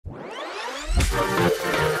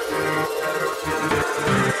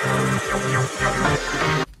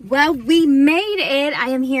Well, we made it. I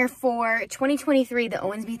am here for 2023, the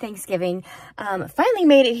Owensby Thanksgiving. Finally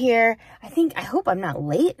made it here. I hope I'm not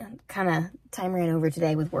late. Kind of time ran over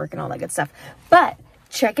today with work and all that good stuff. But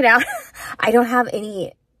check it out. I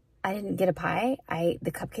didn't get a pie.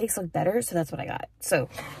 The cupcakes look better, so that's what I got. So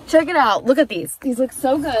check it out. Look at these. These look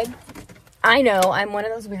so good. I know I'm one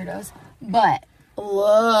of those weirdos, but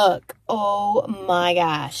look. Oh my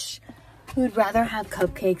gosh. Who'd rather have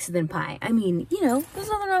cupcakes than pie? I mean, you know, there's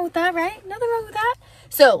nothing wrong with that, right? Nothing wrong with that.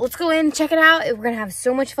 So let's go in and check it out. We're going to have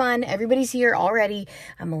so much fun. Everybody's here already.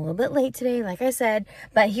 I'm a little bit late today, like I said.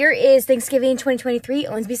 But here is Thanksgiving 2023,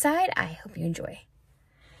 Owensby side. I hope you enjoy.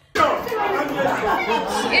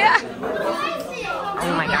 Yeah.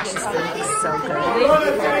 Oh my gosh, this food is so good. I want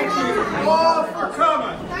to thank you all for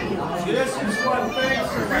coming. This is what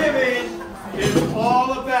Thanksgiving is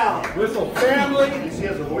all about. Family.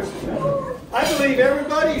 I believe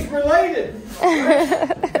everybody's related.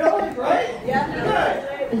 Right? Right?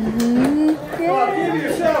 Yeah. Good. Well, give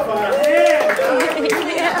yourself a hand.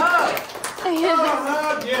 Yeah.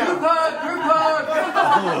 Group hug.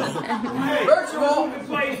 Hey, virtual.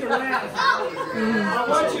 I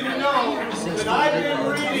want you to know that I've been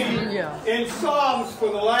reading in Psalms for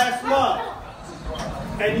the last month.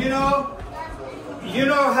 And you know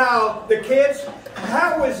how the kids,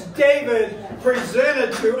 how was David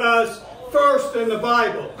presented to us first in the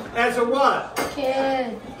Bible? As a what?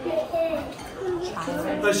 Kid.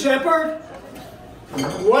 A shepherd?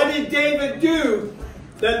 What did David do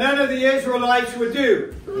that none of the Israelites would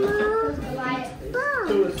do?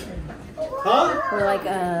 Huh? We're like,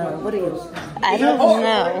 what are you? I don't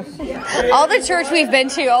know. All the church we've been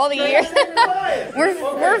to all the years,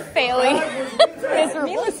 we're failing.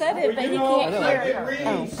 Mila said it, but he can't hear. I've been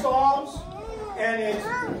reading Psalms, and it's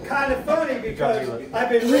kind of funny because I've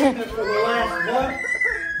been reading it for the last month,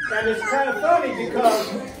 and it's kind of funny because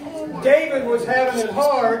David was having it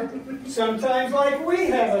hard, sometimes like we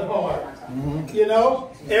have it hard. You know,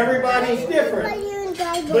 everybody's different.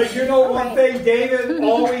 But you know one thing David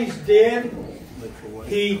always did?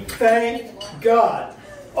 He thanked God.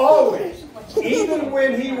 Always. Even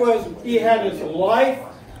when he had his life,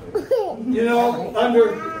 you know,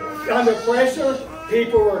 under pressure,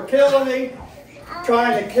 people were killing him,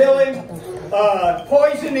 trying to kill him,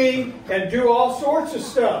 poisoning, and do all sorts of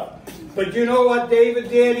stuff. But you know what David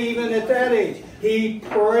did even at that age? He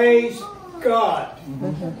praised God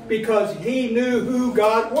because he knew who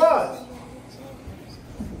God was.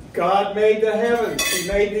 God made the heavens. He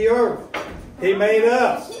made the earth. He made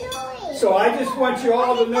us. So I just want you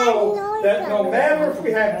all to know that no matter if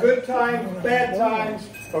we have good times, bad times,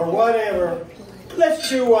 or whatever, let's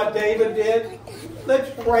do what David did.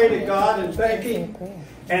 Let's pray to God and thank Him.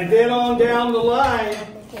 And then on down the line,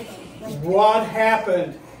 what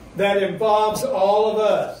happened that involves all of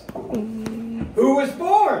us? Who was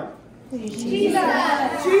born?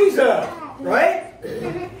 Jesus. Jesus, right?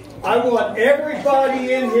 I want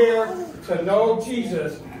everybody in here to know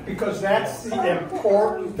Jesus because that's the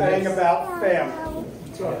important thing about family.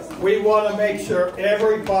 We want to make sure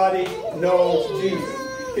everybody knows Jesus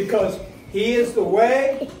because He is the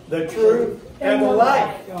way, the truth, and the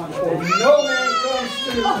life. For no man comes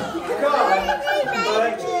to God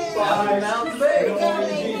but by knowing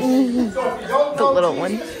Jesus. So if you don't know little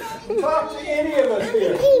Jesus, talk to any of us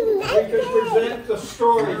here. We can present the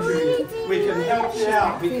story to you. We can help you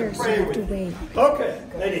out. We can pray with you. Okay,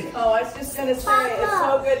 ladies. Oh, I was just going to say, it's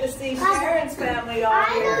so good to see Sharon's family all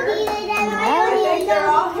here. I think they're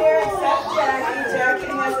all here except Jackie. Jackie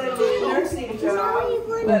has a nursing job,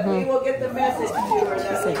 but we will get the message to her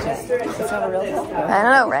that we missed her and she'll come this time. I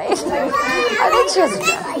don't know, right? I think she has a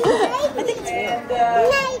job.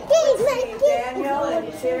 And Daniel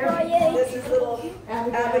and Terry, this is little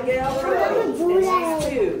Abigail Rose, and she's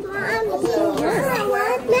 2. So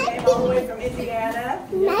we're came all the way from Indiana.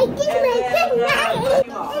 You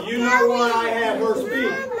know why I have her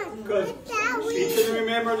speak? Because she can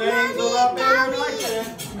remember names a lot better than I can.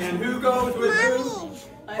 And who goes with who?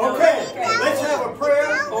 Okay, let's have a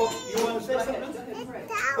prayer. Oh, you want to say something?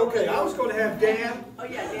 Okay, I was going to have Dan.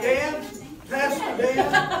 Dan? Pastor Dan?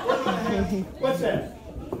 What's that?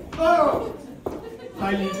 Oh! How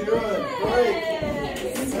you doing? Great.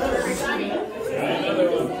 Another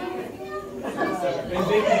one. And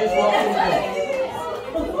Vicky just walked in.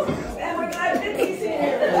 And we're glad Vicky's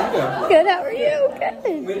here. Good, how are you?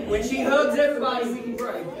 Good. When she hugs everybody, we can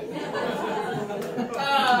pray.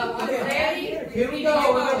 Here we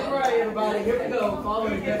go. We're going to pray, everybody. Here we go.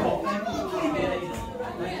 Father in heaven, thank you for today.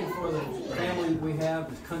 Thank you for the family we have,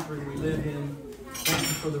 this country we live in. Thank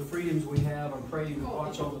you for the freedoms we have. I pray you would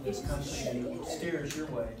watch over this country and steer us your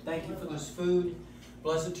way. Thank you for this food.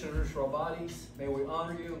 Bless it to nourish our bodies. May we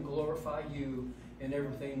honor you and glorify you in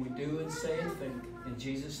everything we do and say and think. In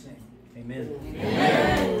Jesus' name, amen.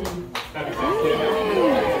 Amen.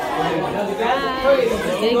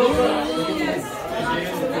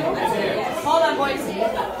 Hold on, boys.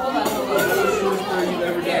 Hold on.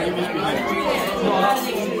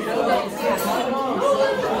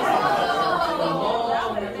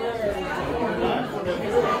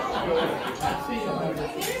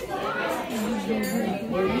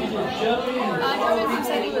 He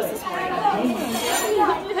said he was this morning.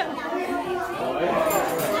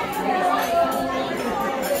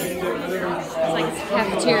 It's like it's a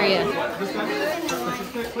cafeteria.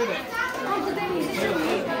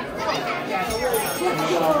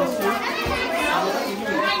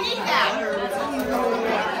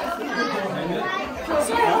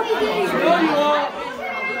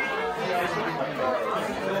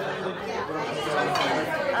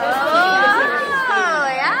 Oh,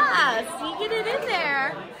 yeah. See, get it in there.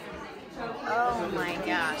 Oh my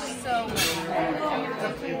gosh, so much.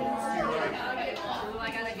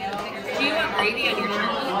 Do you want gravy on your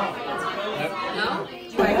turkey? No?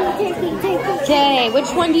 Okay, which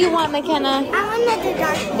one do you want, McKenna? I want the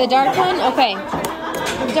dark one. The dark one? Okay.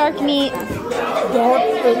 Dark meat.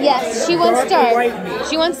 Yes, she wants dark.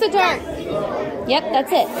 She wants the dark. Yep,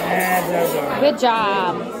 that's it. Good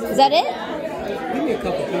job. Is that it? Give me a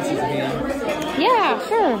couple pieces of ham. Yeah,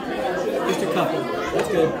 sure. Just a couple. That's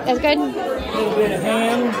good. That's good? A little bit of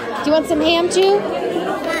ham. Do you want some ham too?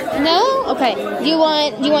 No? Okay. Do you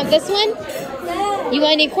want this one? You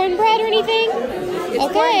want any cornbread or anything?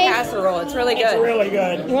 It's corn casserole. It's really good. It's really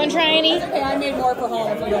good. You want to try any? Okay, I made more for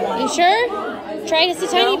home if you don't want. You sure? Try just a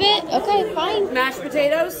tiny bit? Okay, fine. Mashed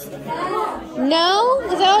potatoes? No?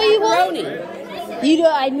 Is that all you want? Macaroni. You do.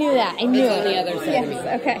 I knew that. I knew It's it. on the other side.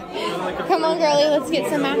 Yes. Okay. Come on, girlie. Let's get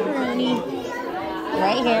some macaroni.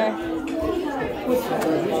 Right here. Do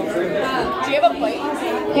you have a plate?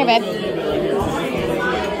 Here, babe.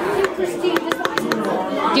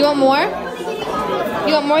 Do you want more?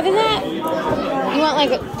 You want more than that? You want like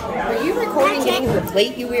a... Are you recording getting her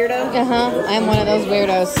plate, you weirdo? Uh-huh. I'm one of those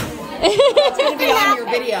weirdos. It's going to be on your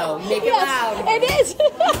video. Make it loud. It is.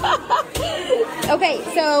 Okay,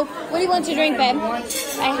 so what do you want to drink, babe?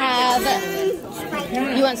 I have...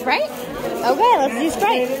 You want Sprite? Okay, let's do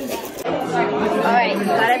Sprite. Alright,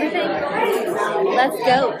 got everything? Let's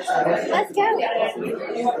go. Let's go.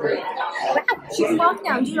 Wow, she can walk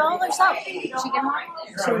now and do it all herself. She can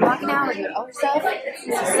walk now and do it all herself.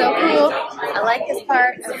 This is so cool. I like this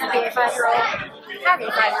part of being a 5-year-old. Having a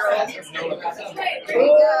 5-year-old. Here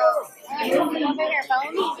you go. Over here, follow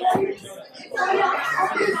me.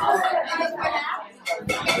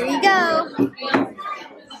 Here you go.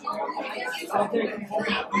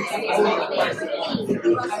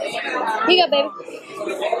 Here you go, baby.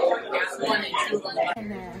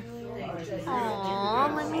 Aww,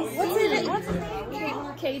 let me see. What's it?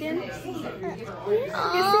 Kaden?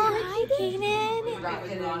 Oh, hi, Kaden.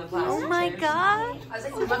 Oh my God.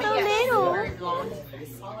 So little.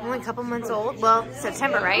 Only a couple months old. Well,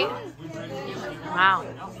 September, right? Wow.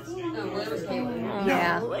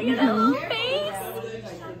 Yeah. Look at that little face.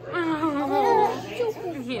 Oh.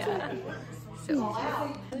 Yeah. So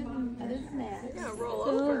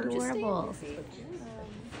adorable.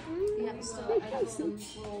 I have some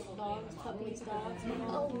little dogs, puppies, dogs. A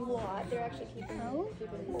lot. They're actually keeping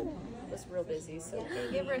us real busy. So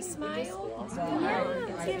give her a smile.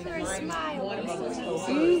 Yeah, give her a smile.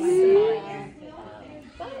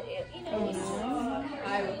 But you know, I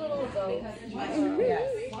was a little ago.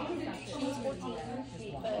 She was 14,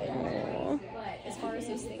 but as far as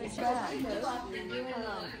those things,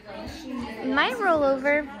 Might roll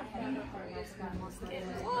over.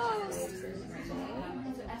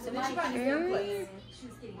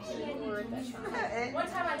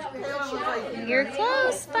 You're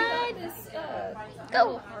close, bud.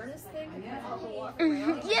 Go.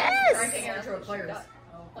 Yes.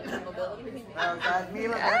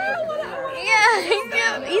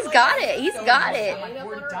 Yeah. He's got it. He's got it.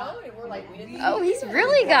 Oh, he's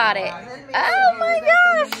really got it. Oh my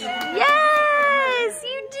gosh. Yes,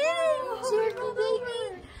 you did it,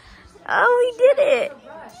 baby. Oh, he did it.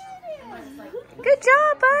 Good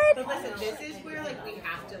job, bud. But listen, this is where like we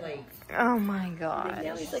have to like. Oh my God.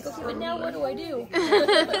 now he's like, okay, but now what do I do?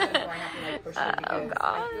 Oh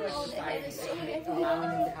gosh.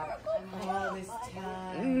 Allowing him to have all this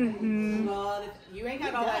time. Mm-hmm. You ain't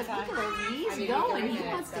got all that time. He's going. He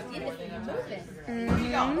wants to get it moving.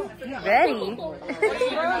 Ready?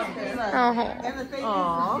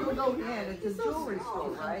 Oh. You go in. It's a jewelry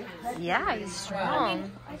store, right? Yeah, he's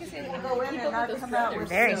strong. Go in and not come out with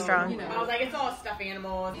Very strong. I was like, it's all stuffed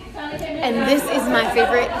animals. And this is my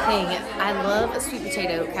favorite thing. I love a sweet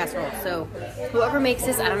potato casserole. So whoever makes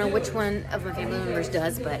this, I don't know which one of my family members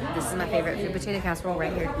does, but this is my favorite sweet potato casserole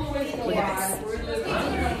right here. Look at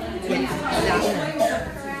this. Yeah,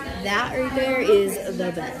 that right there is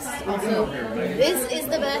the best. Also, this is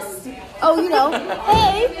the best. Oh, you know,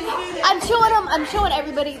 hey, I'm showing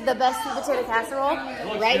everybody the best sweet potato casserole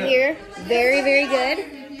right here. Very, very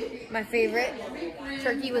good. My favorite.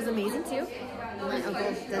 Turkey was amazing too. My uncle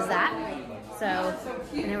does that. So,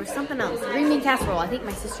 and there was something else. Green bean casserole. I think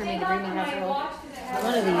my sister made the green bean casserole.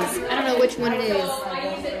 One of these. I don't know which one it is,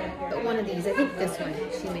 but one of these. I think this one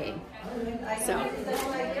she made. So,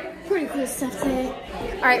 pretty cool stuff today.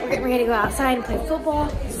 All right, we're getting ready to go outside and play football.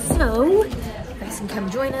 So, you guys can come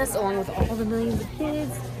join us along with all the millions of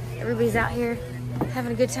kids. Everybody's out here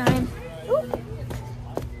having a good time. Ooh.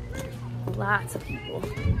 Lots of people.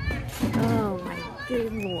 Oh my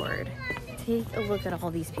good Lord. Take a look at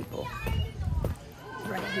all these people.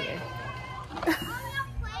 Right here.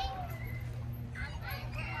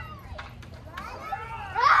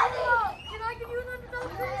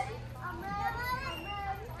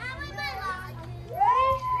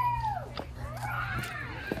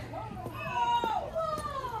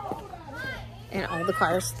 And all the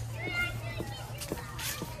cars.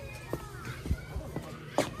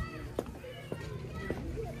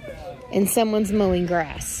 And someone's mowing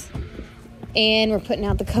grass. And we're putting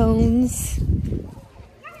out the cones.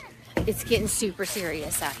 It's getting super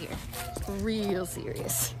serious out here. Real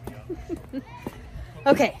serious.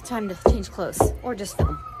 Okay, time to change clothes. Or just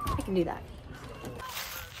film. I can do that.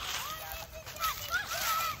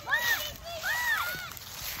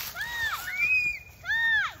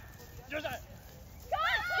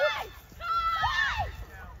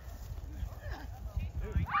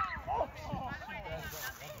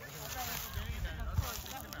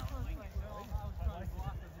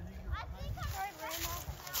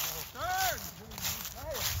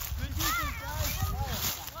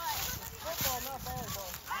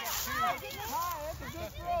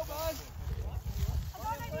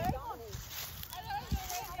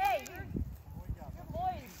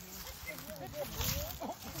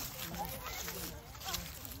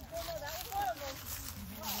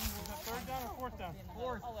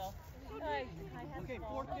 Okay,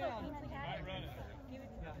 fourth down.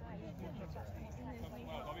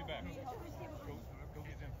 I'll be back. Go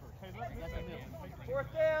get them first. Hey,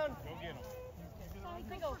 fourth down. Go get them.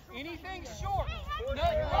 Anything short.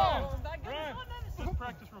 Nothing wrong. Ryan, let's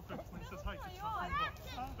practice real quick. When it says height,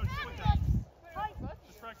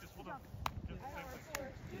 just practice. Hold on.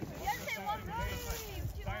 Yes, they want to leave.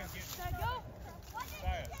 Go.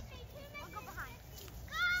 I'll go behind.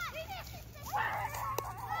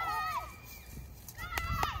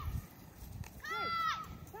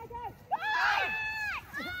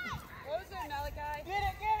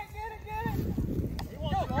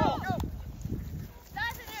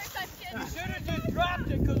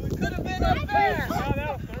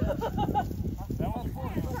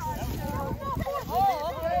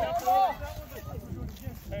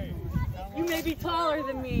 You may be taller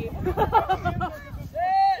than me.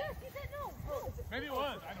 Maybe it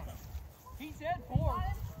was. I don't know. He said 4.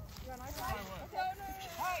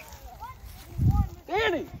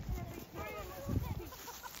 Danny!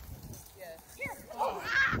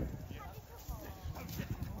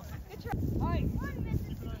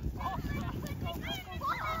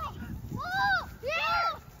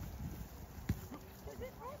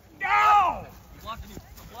 Go! Blocking you.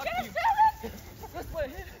 This way.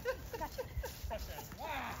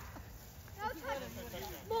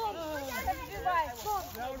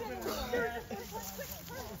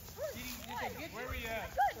 Where are we at?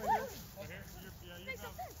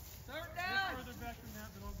 Third down. Further back than that,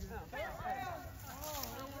 then I'll get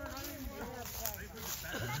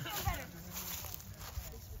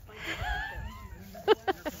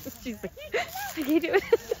She's like, I can't do it.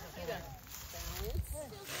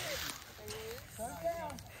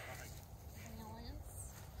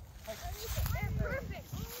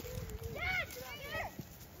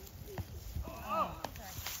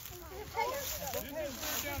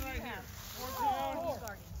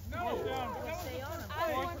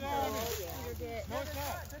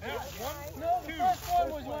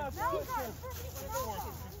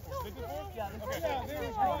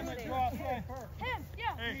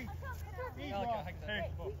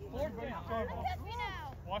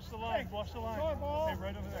 Watch the line. Watch the line. Hey,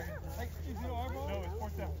 right over there. Hey, is it our ball? No, it's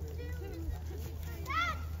fourth down.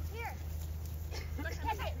 Here. Let's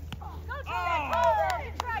catch it. Go,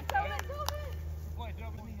 Tobin. Try, Tobin. Boy, throw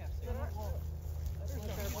it with me.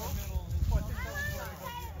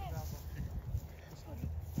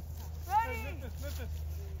 Hey, lift this.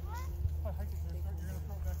 You're going to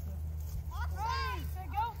throw it back there. Right. There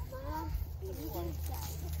you go.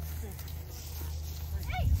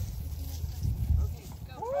 Hey.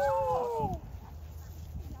 Woo!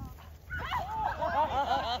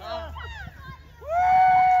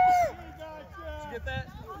 Did you get that?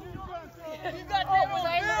 You got that one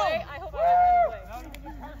right away. I hope I got it right away.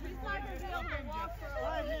 He's not going to be able to walk for a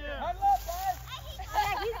while. Right here.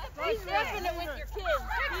 He's roughing it with your kids.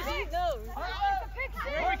 He knows.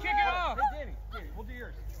 Where we kick it off? Hey, Danny, we'll do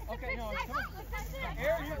yours. Okay, no, come on.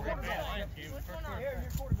 Aaron, you're quarterback. Aaron,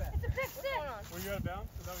 you're quarterback. It's a pick six. Were you out of bounds?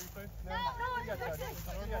 Is that what you played? No, it's a pick six.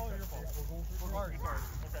 Your ball or your ball? We're hard.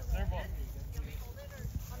 Okay, their ball.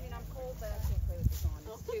 I mean, I'm cold, but I can't play with this on.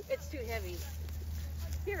 It's too heavy.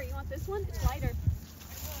 Here, you want this one? It's lighter.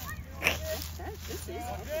 This is.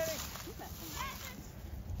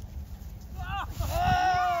 Oh!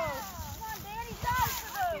 Come on, Danny, dive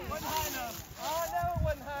for those. Wasn't high enough. Oh, no, it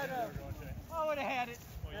wasn't high enough. I would have had it.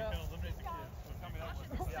 Well, you can eliminate the kids. So tell me that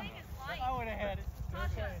one. I would have had it.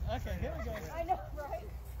 Okay, here we go. I know, right?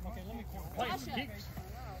 Okay, let me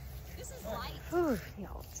This is light. Ooh,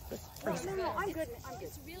 y'all, it's the freezing. No, I'm good.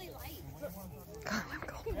 It's really light. God, I'm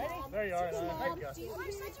cold. There you are. Mom, There do you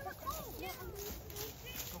want such a cold? Yeah.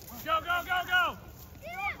 Go!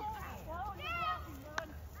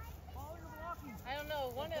 I don't know.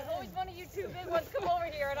 Always one of you two big ones come over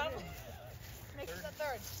here, and I'll make it the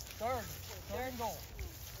third. Third and goal.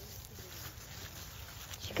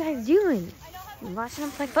 What you guys doing? You watching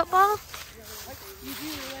them play football? You do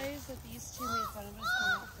realize that these two made fun of us for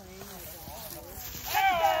not playing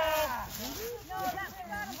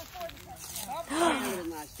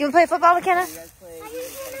You want to play football, McKenna?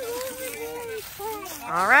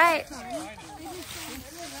 All right.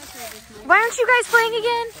 Why aren't you guys playing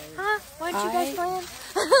again? Huh? Why aren't you guys playing?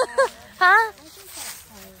 Huh?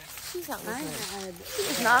 She's not listening.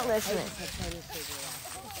 She's not listening.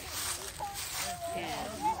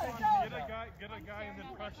 Get a guy and then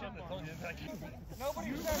press up on him.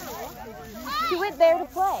 She went there to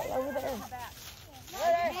play, over there.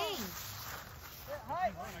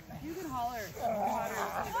 You can holler.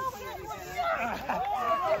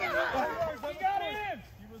 He got in!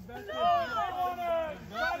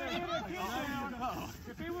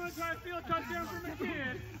 If he want to try to steal a touchdown from a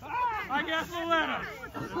kid, I guess we'll let him.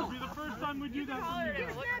 It'll be the first time we do that for you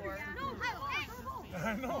guys.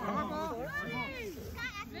 I know.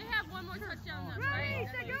 They have one more touchdown left, Right,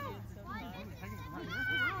 right? go.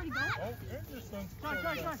 Oh, interesting. Go.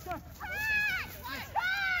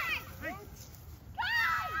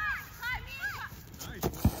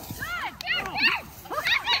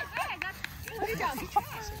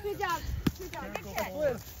 Good job. Good catch.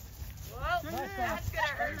 Well, that's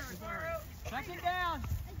gonna hurt tomorrow. Second down.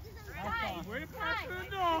 Way to pass to the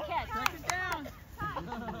dog. Second down.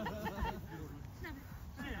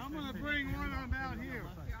 Hey, I'm going to bring one on out here.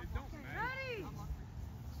 It don't matter. Ready.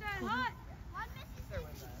 Stand hot.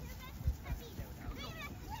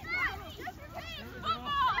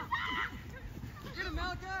 Get him,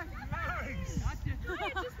 Malachi. Nice. Gotcha.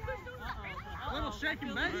 Little shake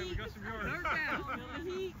and bake. We got some yards. Third down.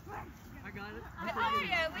 I got it. Oh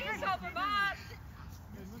yeah, we are helping Bob.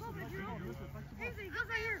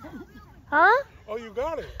 Huh? Oh, you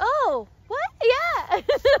got it. Oh, what? Yeah.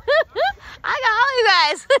 I got all you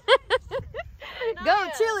guys. Go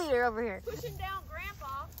cheerleader over here. Pushing down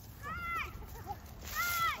Grandpa.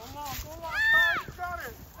 Come on. You got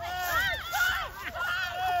it.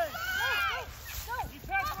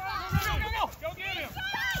 Go get him.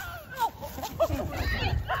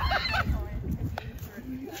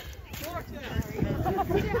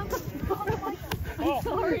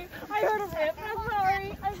 Sorry, I heard a rip.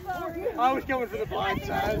 I'm sorry. I was coming for the blind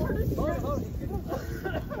side. No,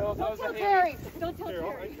 that was a Terry, don't tell Here,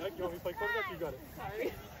 Terry. you want me to play quarterback? You got it.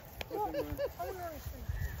 Sorry.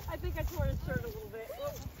 I think I tore his shirt a little bit.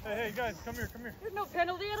 Hey, guys, come here. There's no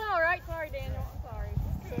penalty at all, right? Sorry, Daniel. I'm sorry.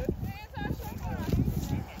 Good.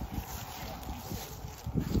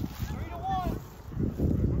 3-1.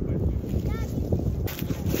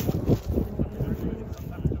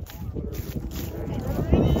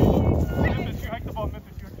 Memphis, you hike the ball.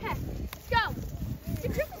 Memphis, you hike the ball. Go.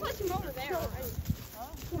 If you're just let him over there.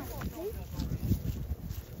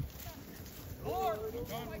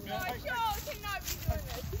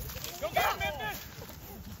 Go get him, Memphis!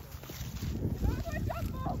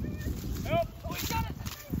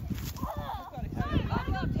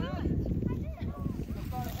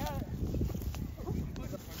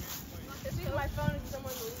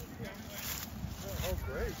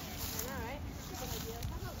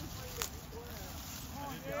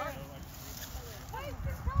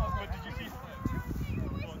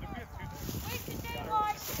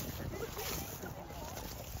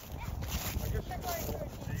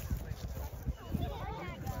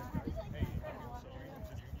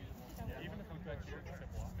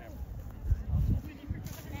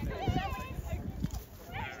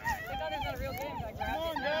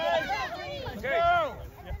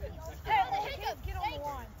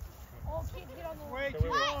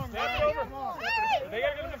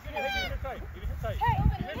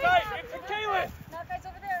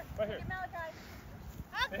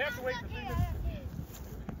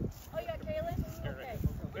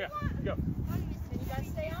 Then you gotta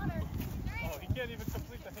stay on her. Oh, he can't even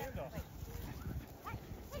complete the handoff. I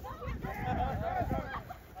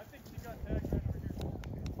think she got tagged right over here.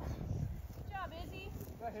 Good job, Izzy.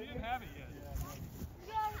 She didn't have it yet.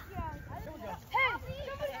 Hey,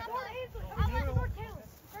 somebody score Hazel. I like to guard Kaylin.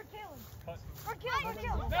 Guard Kaylin. Guard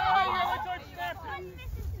Kaylin. No, you're like going to snap it.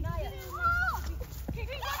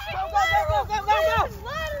 Go.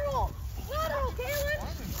 Lateral, Kaylin.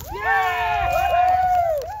 Yeah!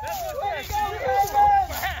 That's what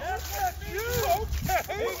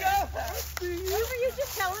Were you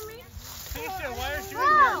just telling me? Tisha, why aren't you in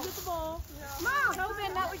Mom. here? Get the ball. Mom.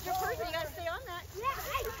 Tobin, that was your person. You gotta stay on that.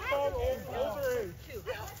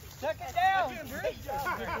 Tuck it down. Great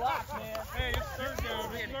job. Good block, man. Hey, it's third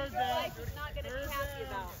down. It's third down. He's not gonna be happy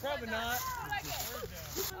about. Probably not.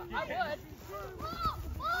 I would.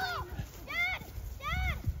 Dad!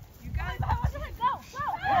 You guys, go!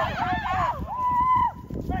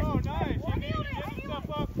 Oh, nice. You need to get stuff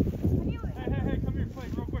up. Hey, come here. Play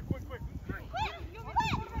real quick.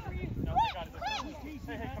 No, they got it.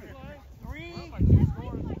 Hey, come here. 3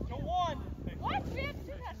 to 1. Watch it!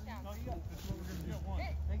 2 touchdowns. No, you got this. We're going to do it one.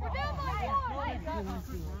 We're down by 1.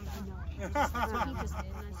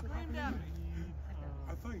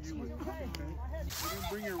 I thought you would. Okay. You didn't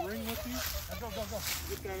bring your ring with you? Go.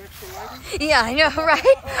 Get that extra lighting? Yeah, I know,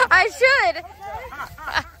 right? I should.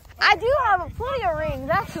 I do have plenty of rings,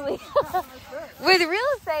 actually. With real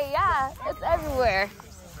estate, yeah, it's everywhere.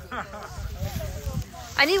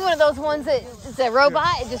 I need one of those ones that it's a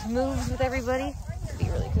robot. It just moves with everybody. It'd be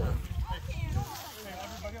really cool.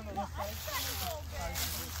 Everybody on the left side.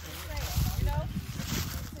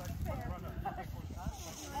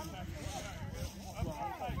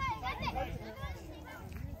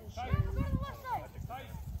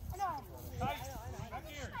 Back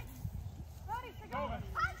here.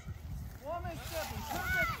 Woman stepping.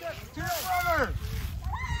 Step. To your brother.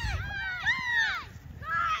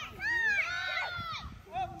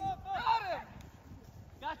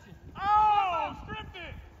 Gotcha. Oh, stripped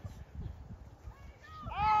it.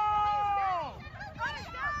 Oh!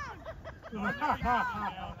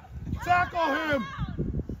 Tackle him.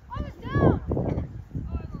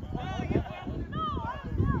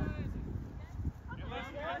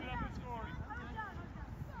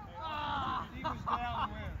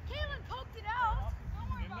 Kaylin poked it out.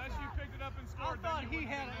 Unless you picked it up and I scored. thought he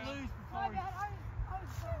had it loose before he...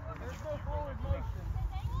 There's no forward motion.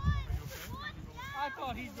 I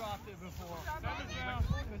thought he dropped it before. 7 down.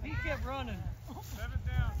 Because he kept running. 7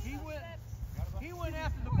 down. He went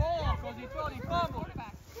after the ball because he thought he fumbled.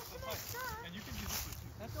 And you can use this with you.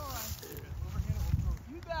 That's all right.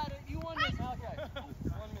 You got it. You won this. Okay. 1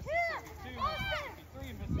 Mississippi, 2 Mississippi,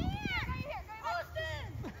 3 Mississippi.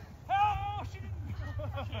 Oh, she didn't.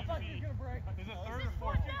 I thought you were going to break. Is it third or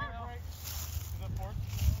fourth? Is it fourth?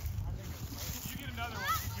 You get another one.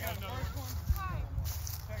 We got another one.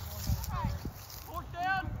 Fourth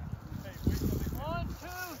down. Hey, wait till they 1, 2,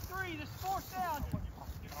 3. This is fourth down.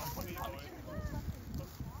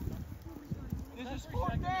 This is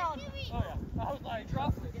fourth down. Oh, yeah. I was like,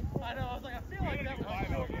 drop it. I know. I was like, I feel like that was That's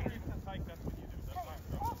what you do. That's fine, bro.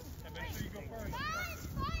 And make sure you go first.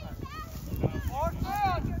 Fourth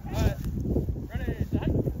down. All right. Ready, set.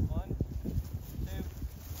 1, 2,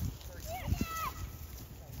 3.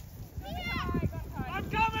 I'm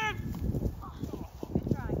coming!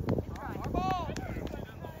 Our ball.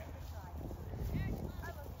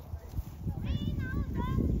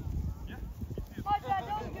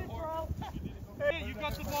 Hey, you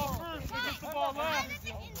got the ball first. We get the ball last.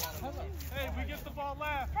 Hey, we get the ball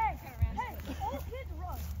last. Hey, all kids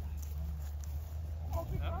run.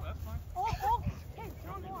 That's fine. Hey,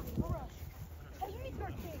 don't run. No rush. Hey, you need to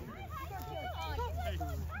guard King.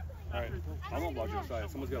 All right, I'm going to block your side.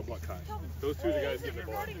 Someone's got to block Kai. Those two are the guys getting the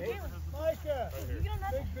ball. Micah.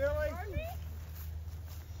 Right Big Billy.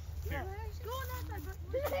 here. Go on that side, bro.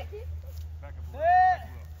 Back up. Set.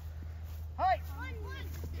 Height.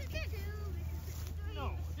 No.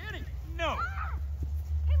 Get it. No.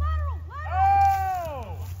 Hey, lateral.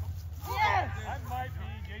 Oh! Yes. That might be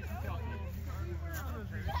Jason Kelsey.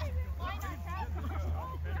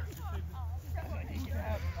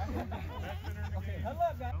 Huddle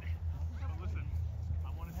up, guys. Listen, I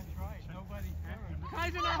wanted to try it. Nobody.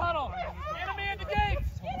 Kai's in our huddle. Enemy at the gate.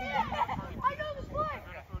 I know the play.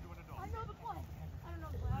 I know the play. I don't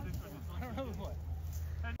know the play. I don't know the play.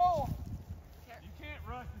 You can't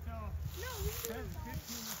rush until 10,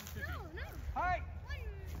 15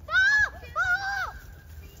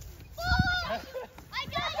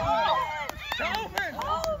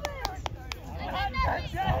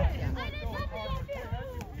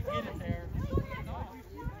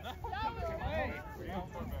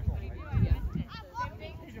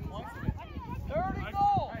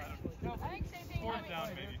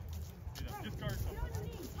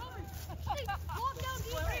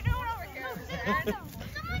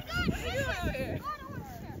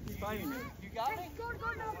 fighting it. You got me? Go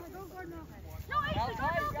guard now. Go guard now. No, Now, you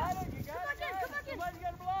got it. You got it. Come back in. You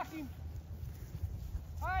got to block him.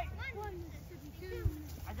 All right. I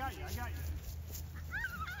got you. Here.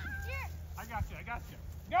 I got you.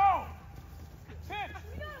 Go! Pitch!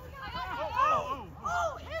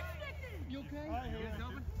 Oh, hit stick. You okay?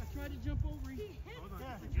 I tried to jump over him.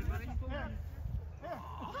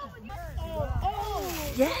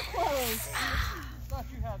 Yes. Thought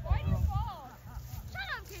you had that, girl. Shut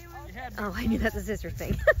up, Caitlin. You had Oh, I knew that's a sister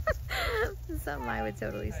thing. Something I would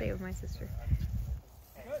totally say with my sister.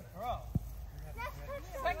 good, bro.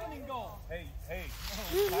 Second and goal. Hey.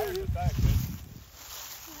 Tires are back, man.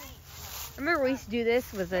 I remember we used to do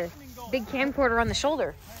this with a big camcorder on the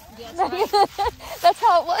shoulder. Yes, right. That's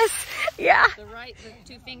how it was. Yeah. The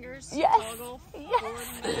two fingers. Yes. Toggle, Yes. forward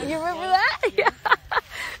and back. You remember that? Yeah.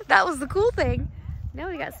 That was the cool thing. Now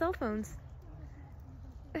we got cell phones.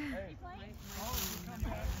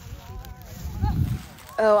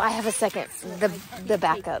 Oh, I have a second. The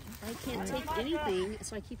backup. I can't take anything,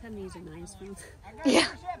 so I keep having to use a 9-spoon. Yeah,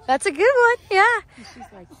 that's a good one. Yeah. She's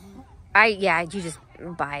like, You just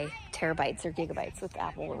buy terabytes or gigabytes with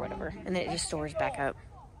Apple or whatever, and then it just stores back up.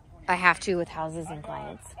 I have to with houses and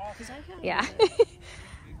clients. Yeah.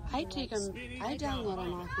 I download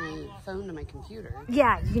them off my phone to my computer.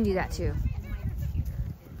 Yeah, you can do that too.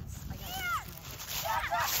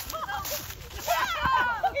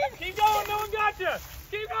 Keep going, no one got you.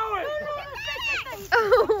 Keep going.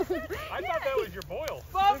 Oh. I thought that was your boil.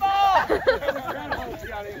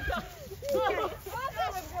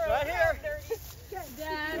 Right here.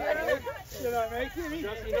 Dad. Should I make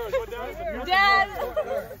it? Dad!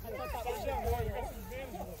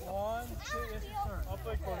 One, two, yes, sir. I'll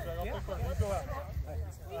play quarterback. You go out.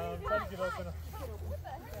 Try to get open.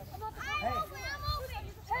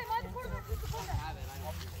 Hey, mine's quarterback. Who's the quarterback?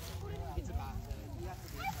 It's about you have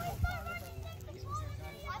to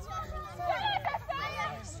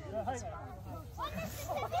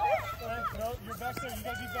No, you're back there. You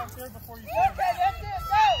gotta be back there before you Okay, that's it.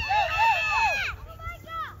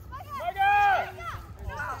 Go!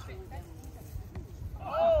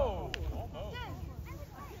 Oh!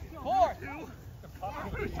 Four! The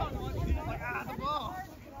ball.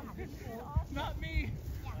 Not me.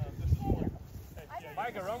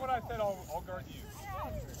 Micah, run what I said. I'll guard you.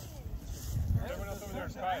 Everyone else over there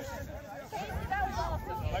is quiet.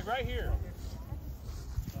 Like right here.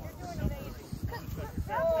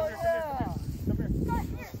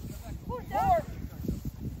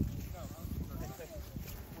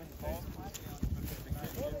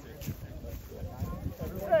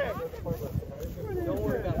 Don't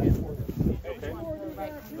worry about him.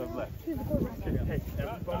 The left. Hey,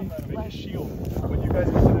 everybody, make a shield. When you guys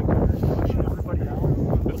are sitting there, shoot everybody out.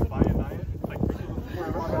 Just buy a knife, like bring it before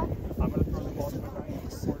everybody. I'm gonna throw the ball to the right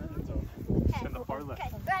corner end zone. And the far left.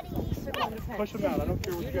 Push them out. I don't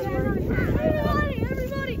care what you guys are.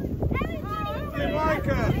 Everybody! Hey,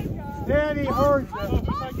 Micah! Danny, hurry!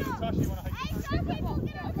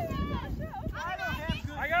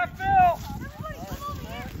 I got Phil!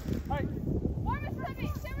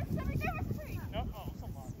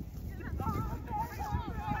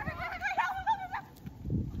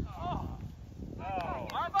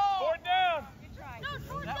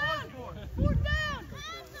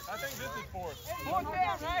 Fourth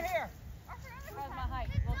down, right here.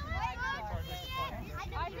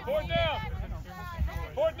 Fourth down.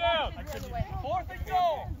 Fourth down. Fourth and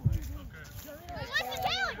goal.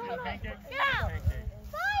 Yeah.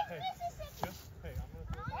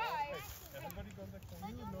 Everybody go next to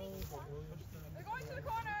you. They're going to the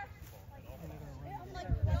corner.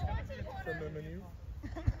 From them and you.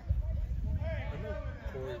 I know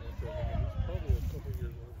Corey went to him. He's probably a couple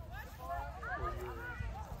years old.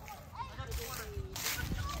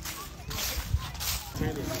 Hey,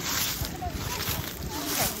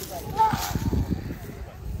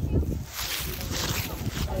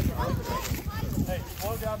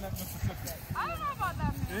 slow down that Mississippi. I don't know about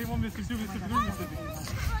that, man. Anyone Mississippi.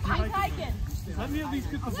 I'm hiking. Let me at least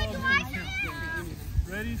get the ball.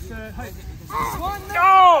 Ready, set, hike.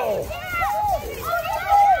 Go!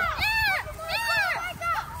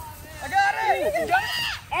 I got it!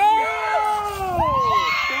 Oh!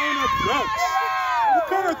 What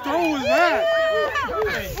kind of throw was that?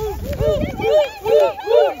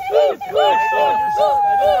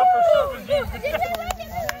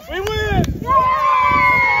 We win!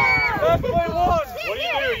 That's play one. What do you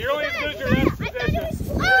do? You're only as good as your last possession.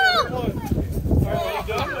 Are you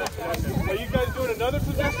done? Are you guys doing another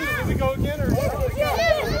possession? Did we go again? Or? Another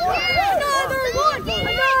one!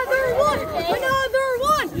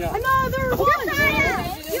 Yeah. Another one!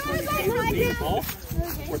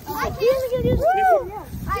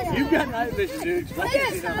 You've got night vision, dude. You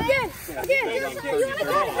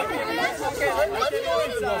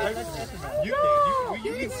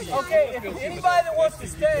can see. Okay, if anybody that wants to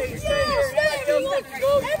stay here. Everyone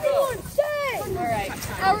stay! Alright.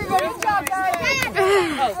 Everybody, good job,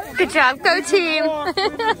 guys! Good job, go team!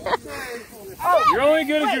 You're only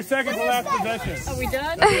good as your second to last possession. Are we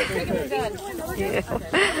done? I think we're done.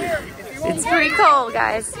 It's pretty cold,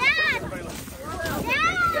 guys.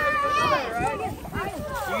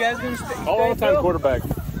 You guys gonna stay? All-time quarterback.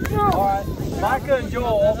 Alright. Micah and Joel,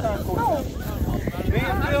 all-time quarterback. Me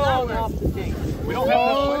and Phil on off the team. We don't have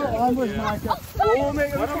this player. I'm with Micah.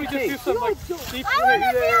 Why don't we just do something like deep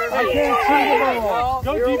right there? I can't see the ball.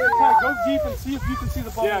 Go deep, Kai. Go deep and see if you can see the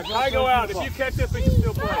ball. Yeah, Kai, go out. If you catch this, we can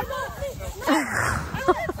still play.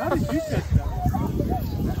 How did you catch that?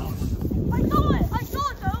 I saw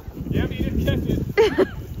it though. Yeah, but you didn't catch it.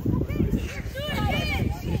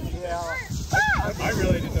 I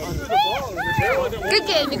really didn't know. Good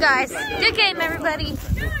game, you guys. Good game, everybody.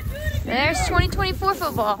 There's 2024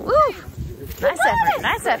 football. Woo! Nice effort.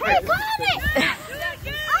 Nice effort.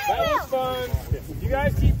 That was fun. You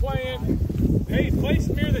guys keep playing. Hey, play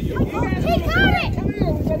Spear that you He got it! Come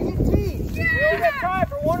here, we gotta get teams. We only got time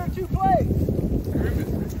for 1 or 2 plays.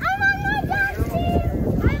 I'm on my dad's team!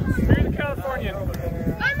 Spear the Californian. I'm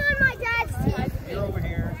on my dad's team! You're over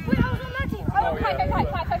here. Wait, I was on that team. Oh, Kai.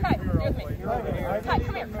 You're with me. Kai,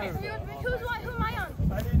 come here. Who am I on?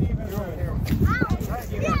 I didn't even know.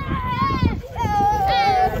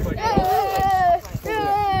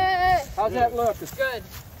 How's that look? It's good.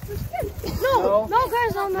 No,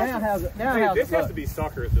 guys, I'm not. Now how's it? Now Hey, how's this it has look? to be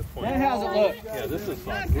soccer at this point. Now how's it look? Yeah, this is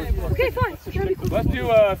fun. Okay, fine. Let's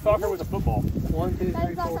do soccer with a football. 1, 2, 3,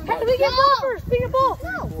 4, 5. Hey, we get ball first. We get ball.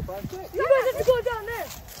 4, 5, 6. You guys have to go down there.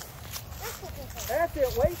 That's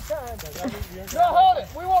it. Waste time. No, hold it.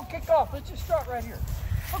 We won't kick off. Let's just start right here.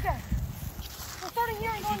 Okay. We're starting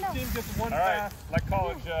here and going down. Team gets one pass. Like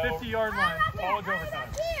college. 50-yard line. College overtime.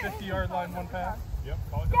 50-yard line, one pass. Yep,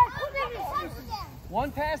 college overtime.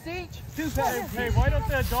 1 pass each, 2 passes. Hey, why don't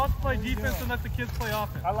the adults play defense and let the kids play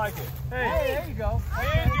offense? I like it. Hey, there you go.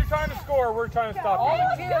 Hey, you're trying to score. We're trying to stop you. All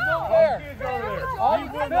the kids over there. Kids over there. All the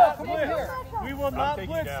kids come in here. We will not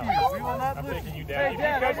blitz you. We will not blitz you. I'm taking you down. If you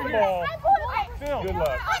catch the ball, Phil, good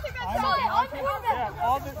luck.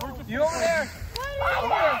 You over there.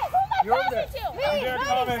 You're over there. I'm there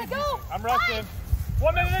coming. I'm rushing.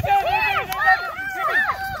 1 minute to go.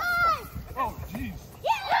 Oh, jeez.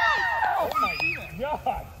 Oh, my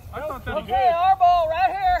God. I thought that was good. Okay, our ball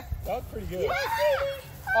right here. That was pretty good.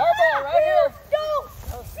 Our ball right here. Adults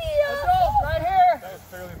right here. That was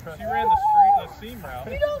fairly impressive. She ran the seam route. I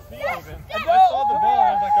saw the ball.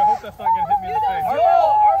 I was like, I hope that's not going to hit me in the face. Our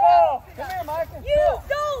ball. Come here, Micah. You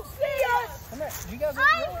don't see us. Come here. You guys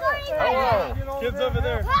I'm going Oh, kids over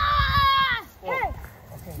there. Hey.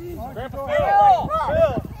 Grandpa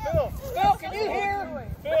Phil, can you hear?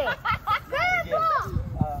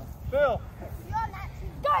 Phil.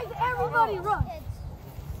 Guys, everybody run.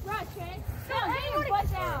 Run, Trent. Make a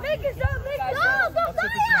zone. Make a zone. Don't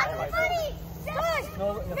die, everybody. Guys,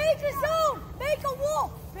 make a zone. Make a wall.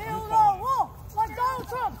 Build a wall. Like Donald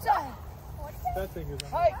Trump said. That thing is on.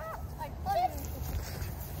 Hey.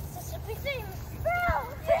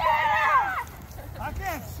 I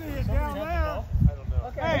can't see it down there. I don't know.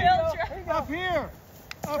 Okay. Hey, up here.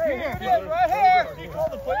 Up here. Right here. He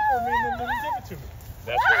called the play for me and then didn't give it to me.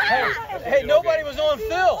 That's what we do. Hey, nobody was on Phil.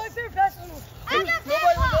 Nobody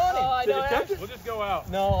Nobody was on him. Did it catch it? We'll just go out.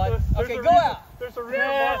 No, okay, go out. There's a reason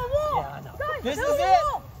Yeah, why. I know. This is it.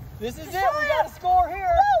 This is it. We got to score here.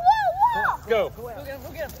 Let's go. Go get him.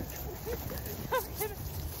 Go get him.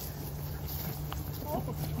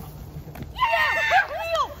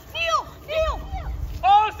 Kneel.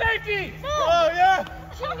 Oh, safety! Oh, yeah.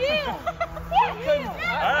 Kneel. All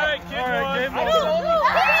right, kids. All right, game over.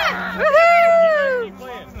 Keep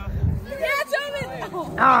playing.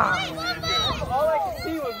 Oh, All I could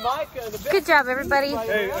see was Micah. The good job, everybody.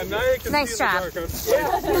 Hey, Anaya can Nice see in the job. dark. Yeah,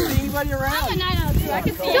 I can't see anybody around. I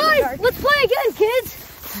can see Guys, let's play again, kids.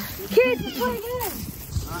 Kids, let's play again.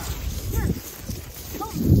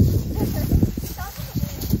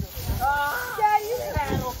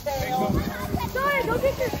 Sorry, go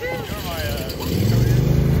get your food.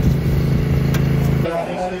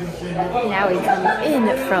 Now we come in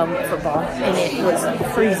from football, and it was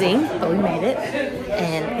freezing, but we made it.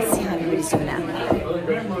 And let's see how everybody's doing now.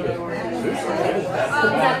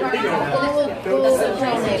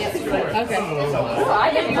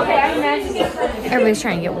 Everybody's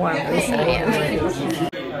trying to get warm, at least I am.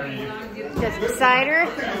 Got some cider.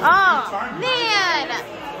 Oh, man!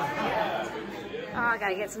 Oh, I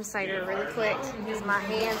gotta get some cider really quick because my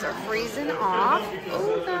hands are freezing off.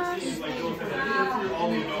 Oh gosh. We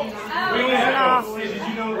only had a couple. Did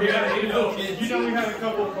you know we had a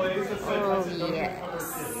couple of plays? Oh yes.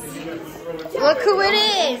 Look who it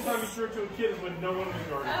is.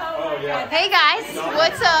 Oh yeah. Hey guys,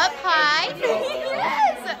 what's up? Hi.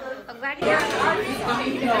 Yes. I'm glad you're here.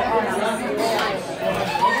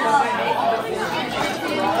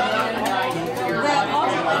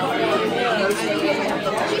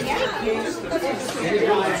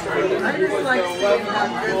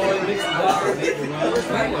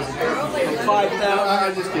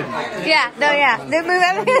 I'm just kidding. Yeah, no, yeah. No,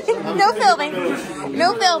 no filming.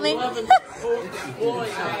 No filming. Come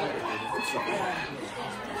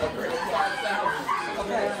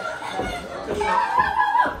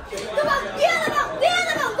on, the animal! The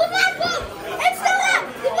animal! The black boat! It's still there!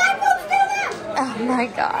 The black boat's still there! Oh my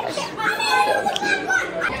gosh.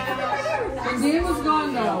 The game was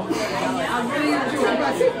gone though.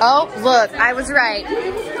 Oh, look, I was right.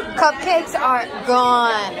 Cupcakes are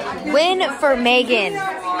gone. Win for Megan.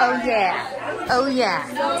 Oh yeah. Oh yeah.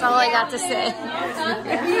 That's all I got to say.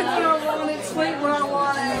 If you don't want it, sleep where I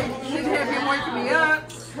want it. You have him waking me up.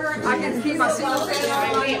 I can keep my single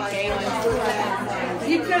fan on.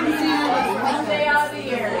 He comes in. Stay out of the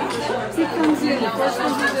air. He comes in. The first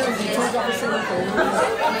one he does, he turns off the single fan.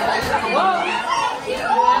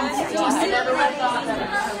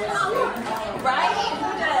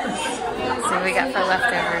 So we got for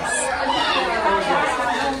leftovers.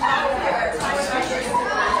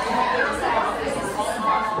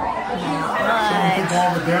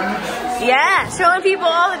 Yeah, showing people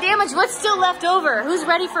all the damage. What's still left over? Who's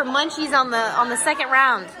ready for munchies on the second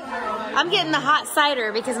round? I'm getting the hot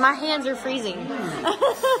cider because my hands are freezing.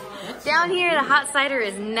 Down here, the hot cider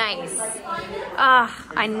is nice.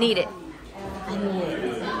 I need it. I need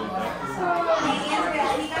it.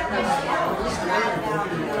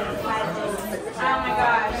 Oh my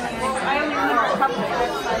gosh. I only need a couple.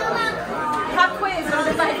 Pop quiz.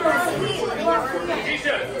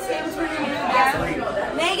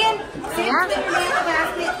 Megan, see if the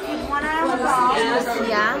basket you want out of the ball.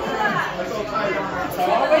 Yeah.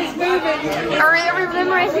 Always moving. Are we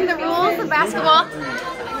memorizing the rules of basketball?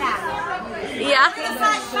 Yeah. It's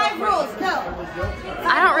like 5 rules. Go.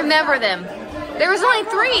 I don't remember them. There was only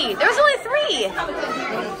 3. There was only 3.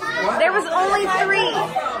 There was only 3.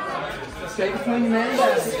 Stay between the man and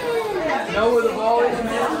basket. Know where the ball is,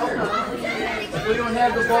 man. If we don't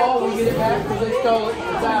have the ball, we get it back because they stole it.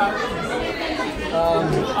 It's out.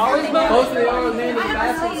 Always most of the other men in the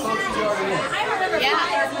basket, most of the other men.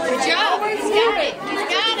 Yeah. Good job. He's got it. He's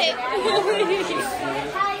got it. There it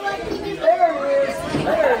is.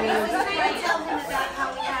 There it is.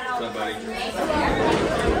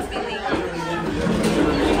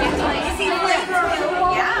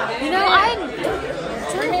 You know, I'm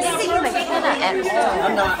missing McKenna at all.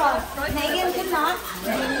 I'm not. Megan cannot.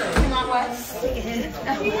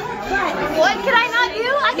 What can I not do?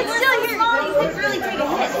 I can still hear. You could really take a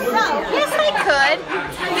hit. No. Yes, I could.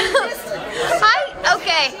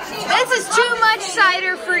 Okay, this is too much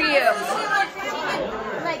cider for you.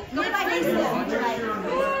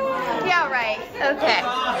 Yeah, right. Okay.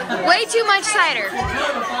 Way too much cider.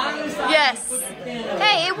 Yes.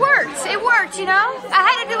 Hey, it worked. It worked, you know? I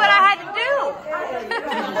had to do what I had to do.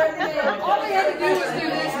 All we had to do was do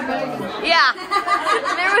this. Yeah.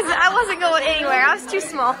 I wasn't going anywhere. I was too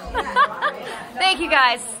small. Thank you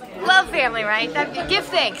guys. Love family, right? Give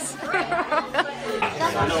thanks. I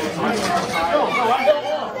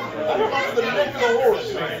don't remember the neck of the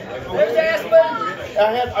horse. There's Aspen.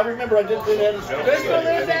 I remember I did have a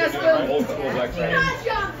There's Aspen.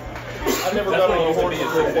 I never got on a horse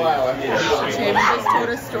for a while. Tim just told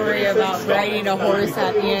a story about riding a horse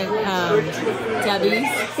at Debbie's.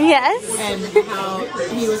 Yes. And how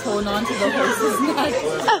he was holding on to the horse's neck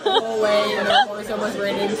the whole way, and the horse almost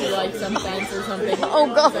ran into like some fence or something. Oh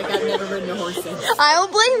God! He's like, I've never ridden a horse since. I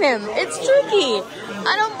don't blame him. It's tricky.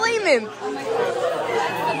 I don't blame him.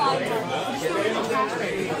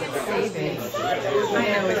 I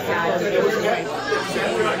know it's sad.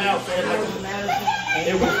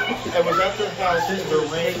 It was at their house, their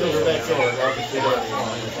range in their backyard.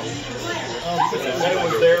 And it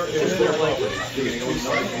was their lake.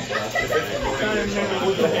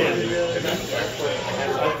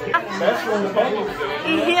 That's from the bank.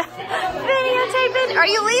 Yeah. Videotaping. Are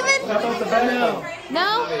you leaving? No.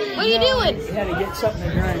 What are you doing? We had to get something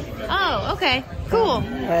to drink. Oh, okay. Cool.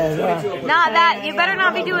 Not that. You better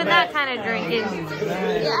not be doing that kind of drinking.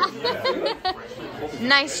 Yeah.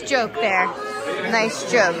 Nice joke there. Nice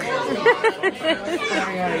joke.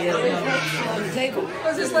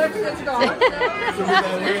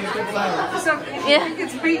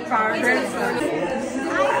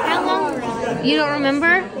 How long? You don't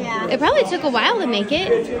remember? Yeah. It probably took a while to make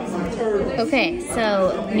it. Okay,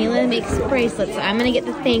 so Mila makes bracelets. So I'm gonna get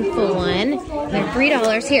the thankful one. They're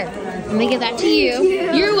 $3. Here, I'm gonna give that to you.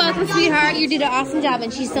 You're welcome, sweetheart. You did an awesome job,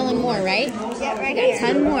 and she's selling more, right? Yeah, right here. Got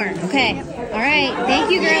a ton more. Okay. All right.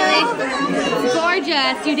 Thank you, girlie.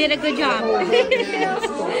 Gorgeous. You did a good job.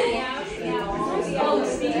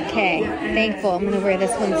 Okay. Thankful. I'm gonna wear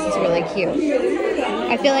this one. This is really cute.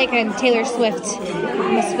 I feel like I'm Taylor Swift.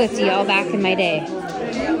 I'm a Swiftie all back in my day.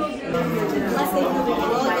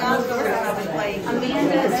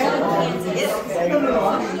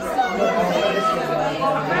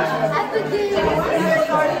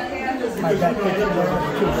 My dad picked it up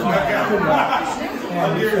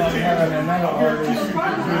and having another artist do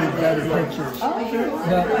better pictures.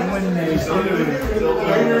 But when they do, they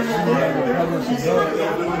publish a book.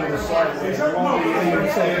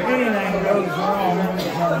 So if anything goes wrong,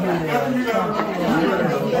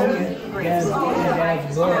 it's on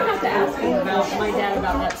Dad's book. I have to ask my dad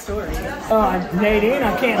about that story. Nadine,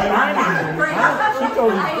 I can't find him. She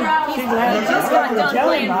told me she just got done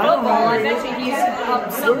playing football. I bet you he's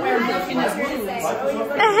somewhere looking his moves.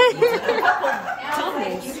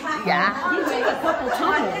 Yeah. He took a couple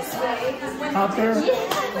tumbles. out there.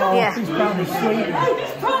 Oh, yeah. She's probably sleeping.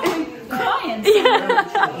 Probably crying.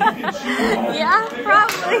 Yeah,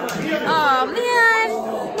 probably. Oh man,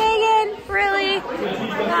 Megan, really?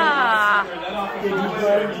 Ah.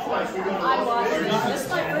 I watched. This is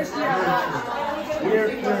my first year out.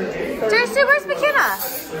 Where's McKenna?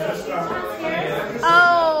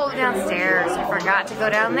 Oh, downstairs. I forgot to go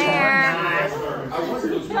down there.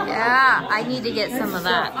 Yeah, I need to get some of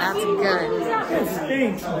that. That's good. It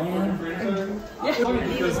stinks, man.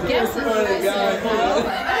 He was guessing.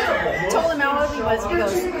 Told him how old he was. He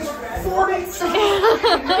goes, 40.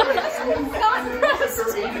 Not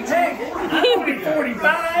impressed. Hey, I'm only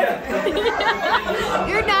 45.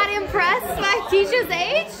 You're not impressed by Keisha's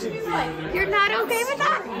age? You're not okay with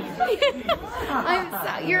that?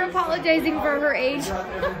 You're apologizing for her age.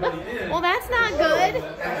 Well, that's not good.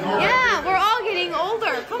 Yeah, we're all getting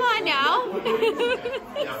older. Come on now.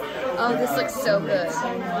 Oh, this looks so good.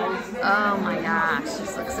 Oh my gosh,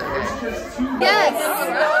 this looks so good. Yes.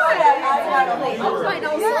 Oh my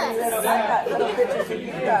God. Yes. I got little pictures of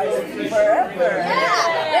you guys forever.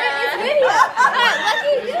 Yeah, it's video.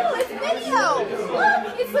 Lucky you, it's video. Look,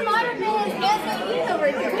 it's the Modern Man's Anthony over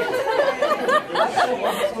here.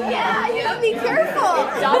 Yeah, you gotta be careful.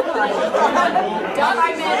 Dog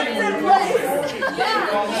Man is in place.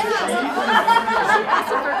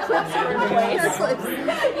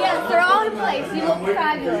 Yes, they're all in place. You look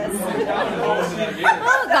fabulous.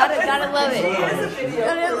 Oh, gotta love it.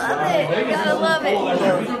 Gotta love it. Gotta love it.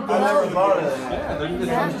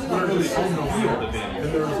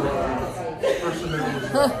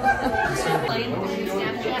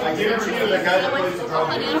 I guarantee you the guy that plays the drum.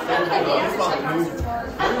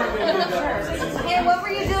 Hey, what were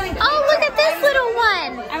you doing? Oh, look at this little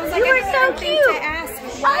one. I was you were so cute. To ask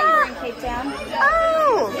why you were in Cape Town.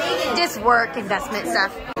 Oh, just work, investment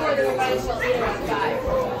stuff.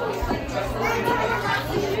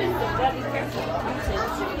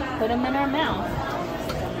 Put them in our mouth.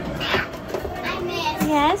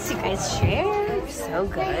 Yes, you guys share. So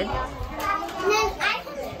good.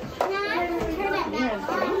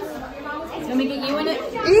 Let me get you in it.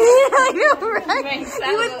 Yeah, I know, right?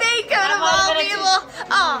 You would think out of all people.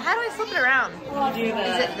 Oh, how do I flip it around?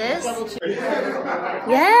 Is it this?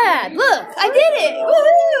 Yeah, look, I did it.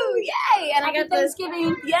 Woohoo! Yay! And I got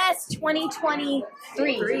Thanksgiving. Yes,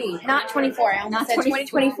 2023. Not 24. I almost said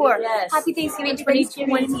 2024. Yes. Happy Thanksgiving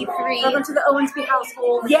 2023. Welcome to the Owensby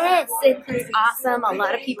household. Yes, it's awesome. A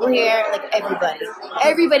lot of people here, like everybody.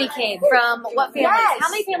 Everybody came from what families? Yes. How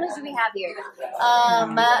many families do we have here?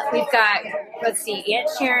 We've got, let's see, Aunt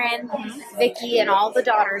Sharon, Vicky, and all the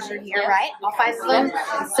daughters are here, right? All 5 of them.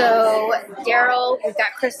 So Daryl, we've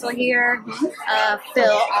got Crystal here,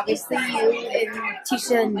 Phil, obviously you, and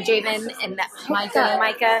Tisha and Javen, and Micah,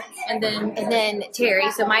 and then Terry.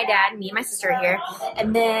 So my dad, me and my sister are here,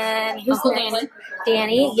 and then who's Danny?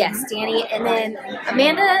 Danny, yes, Danny, and then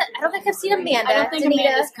Amanda. I don't think I've seen Amanda. I don't think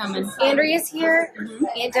Amanda's coming. Andrea's here.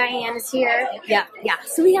 Aunt Diane is here. Yeah.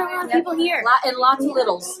 So we got a lot of people here. And lots of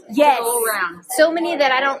littles. Yes. All around. So many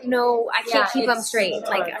that I don't know. I can't keep them straight.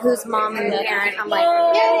 Like who's mom and parent. I'm like,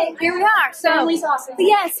 yay, here we are. So family's awesome.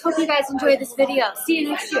 Yes. Hope you guys enjoyed this video. See you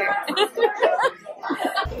next year.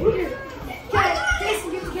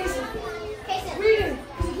 reading.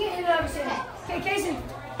 Because you can't understand it. Okay, Kason.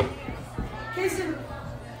 Kason.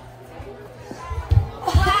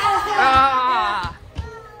 Ah.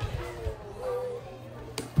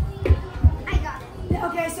 I got it.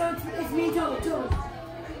 Okay, so it's me, Toby.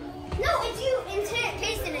 No, it's you,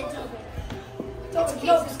 Kason and Toby. Toby,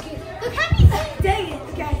 no, it's Kason. Look how many things. Dang it,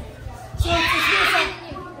 okay. So it's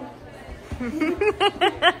me.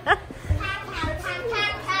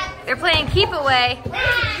 They're playing keep away.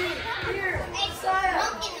 Here.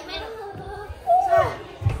 It's in the middle.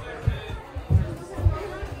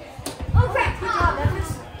 Oh crap! Good job,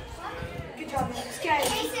 Memphis. Good job, Memphis. Okay.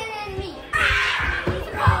 Jason and me.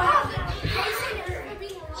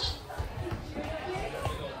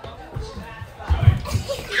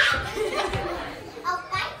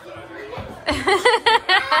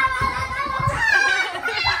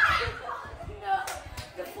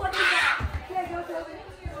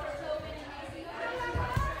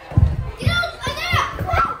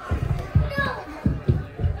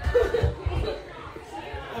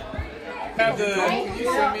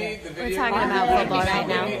 We're talking about football right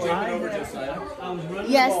now.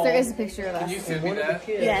 Yes, there is a picture of us. Can you send me that?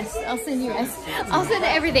 Yes, I'll send you guys. I'll send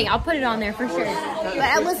everything. I'll put it on there for sure. But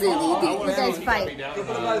I'm listening to you guys fight.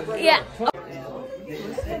 Yeah.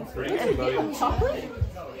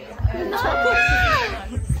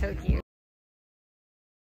 So cute.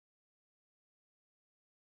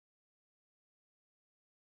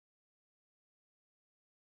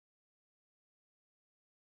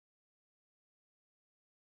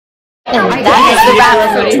 And that is the wrap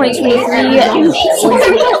for 2023. If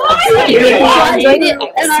you enjoyed it,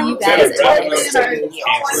 I'll see you guys in the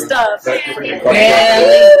next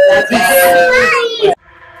stuff.